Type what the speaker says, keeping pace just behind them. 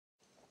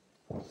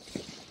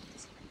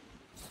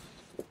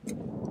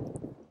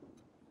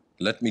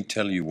Let me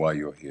tell you why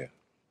you're here.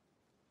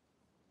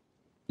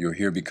 You're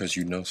here because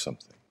you know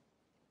something.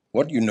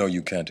 What you know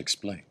you can't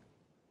explain,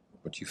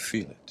 but you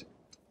feel it.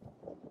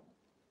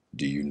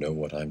 Do you know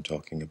what I'm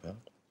talking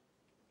about?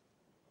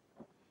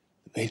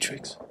 The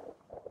Matrix.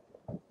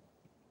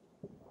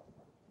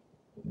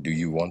 Do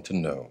you want to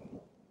know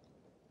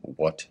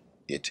what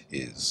it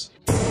is?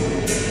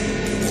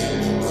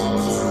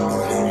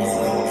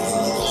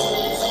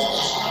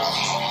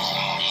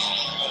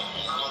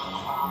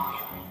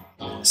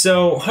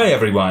 So, hi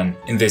everyone!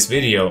 In this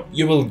video,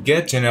 you will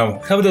get to know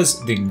how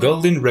does the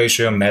golden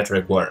ratio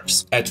metric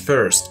works. At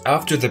first,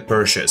 after the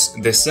purchase,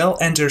 the cell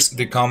enters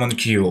the common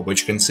queue,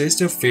 which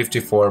consists of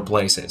 54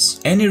 places.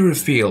 Any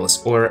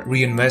refills or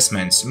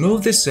reinvestments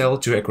move the cell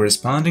to a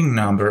corresponding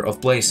number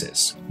of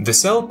places. The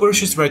cell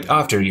purchased right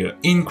after you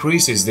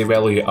increases the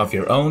value of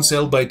your own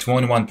cell by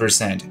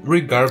 21%,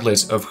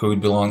 regardless of who it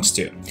belongs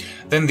to.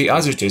 Then the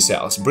other two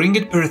cells bring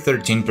it per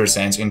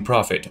 13% in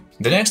profit.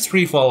 The next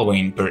three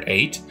following per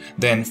 8,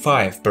 then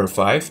 5 per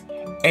 5,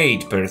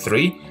 8 per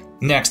 3,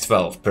 next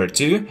 12 per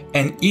 2,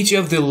 and each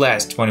of the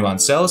last 21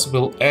 cells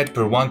will add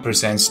per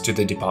 1% to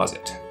the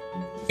deposit.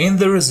 In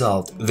the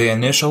result, the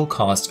initial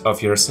cost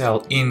of your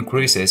cell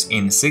increases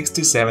in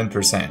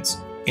 67%.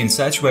 In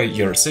such way,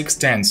 your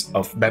 6/10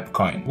 of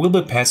BEP will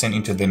be passing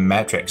into the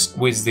matrix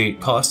with the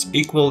cost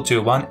equal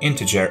to 1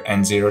 integer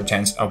and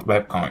 0/10 of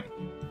BEP.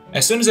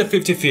 As soon as a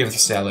 55th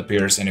cell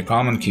appears in a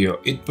common queue,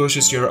 it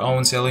pushes your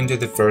own cell into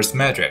the first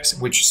matrix,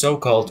 which is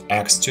so-called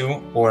X2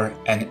 or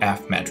an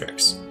F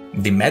matrix.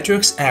 The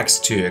matrix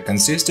X2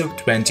 consists of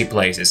 20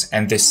 places,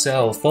 and the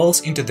cell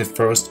falls into the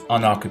first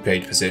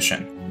unoccupied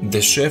position. The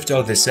shift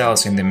of the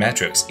cells in the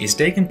matrix is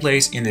taking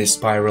place in the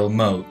spiral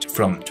mode,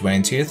 from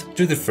 20th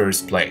to the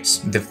first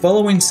place. The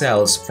following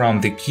cells from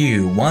the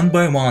queue one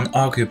by one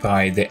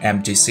occupy the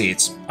empty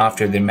seats.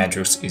 After the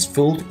matrix is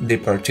full, the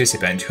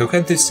participant who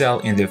had the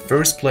cell in the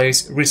first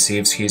place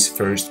receives his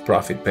first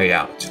profit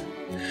payout.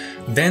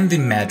 Then the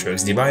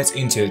matrix divides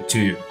into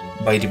two.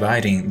 By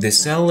dividing, the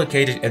cell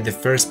located at the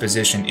first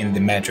position in the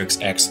matrix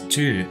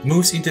X2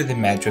 moves into the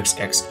matrix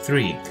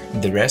X3.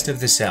 The rest of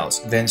the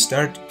cells then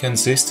start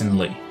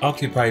consistently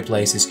occupy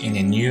places in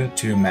a new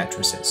two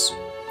matrices.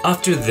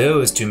 After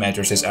those two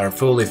matrices are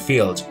fully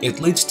filled,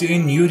 it leads to a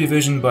new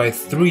division by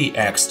 3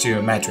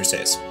 X2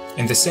 matrices.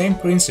 In the same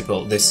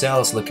principle, the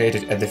cells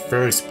located at the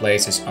first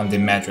places on the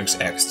matrix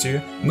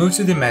X2 move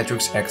to the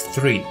matrix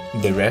X3.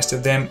 The rest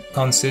of them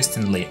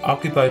consistently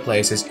occupy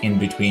places in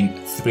between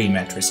 3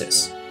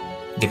 matrices.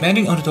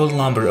 Depending on the total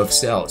number of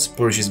cells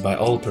purchased by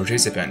all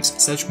participants,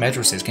 such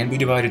matrices can be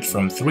divided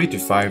from 3 to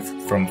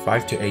 5, from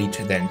 5 to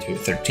 8, then to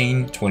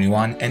 13,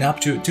 21, and up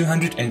to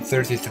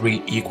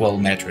 233 equal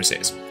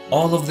matrices,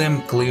 all of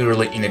them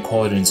clearly in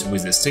accordance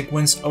with the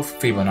sequence of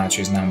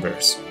Fibonacci's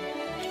numbers.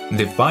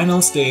 The final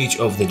stage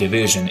of the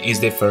division is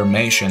the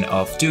formation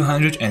of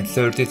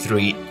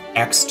 233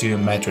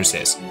 X2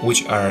 matrices,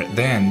 which are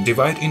then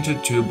divided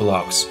into 2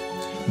 blocks.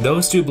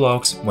 Those 2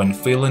 blocks, when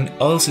filling,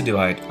 also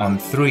divide on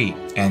 3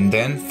 and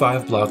then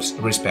 5 blocks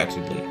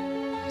respectively.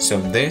 So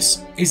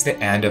this is the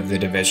end of the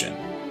division.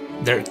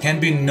 There can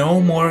be no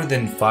more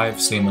than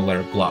 5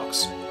 similar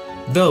blocks.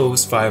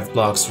 Those 5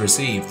 blocks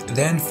received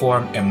then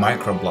form a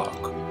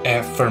microblock.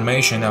 A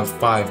formation of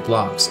 5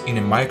 blocks in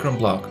a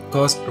microblock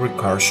causes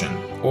recursion,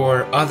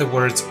 or other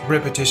words,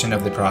 repetition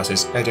of the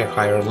process at a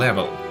higher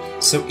level.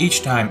 So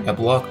each time a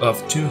block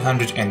of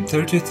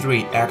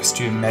 233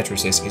 X2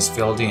 matrices is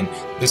filled in,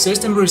 the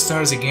system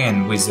restarts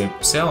again with the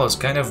cells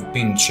kind of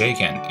being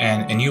shaken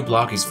and a new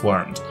block is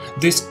formed.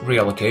 This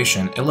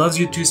reallocation allows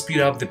you to speed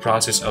up the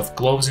process of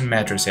closing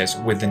matrices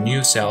with the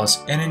new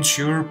cells and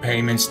ensure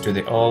payments to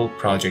the all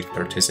project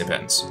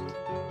participants.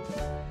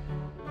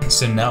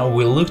 So now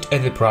we looked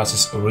at the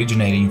process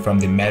originating from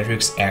the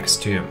matrix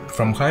X2.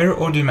 From higher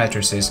order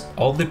matrices,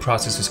 all the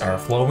processes are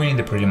flowing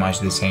in pretty much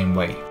the same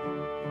way.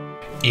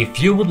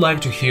 If you would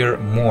like to hear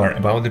more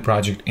about the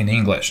project in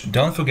English,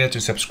 don't forget to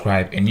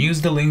subscribe and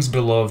use the links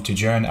below to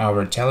join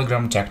our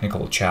Telegram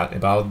technical chat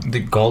about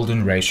the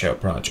Golden Ratio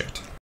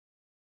project.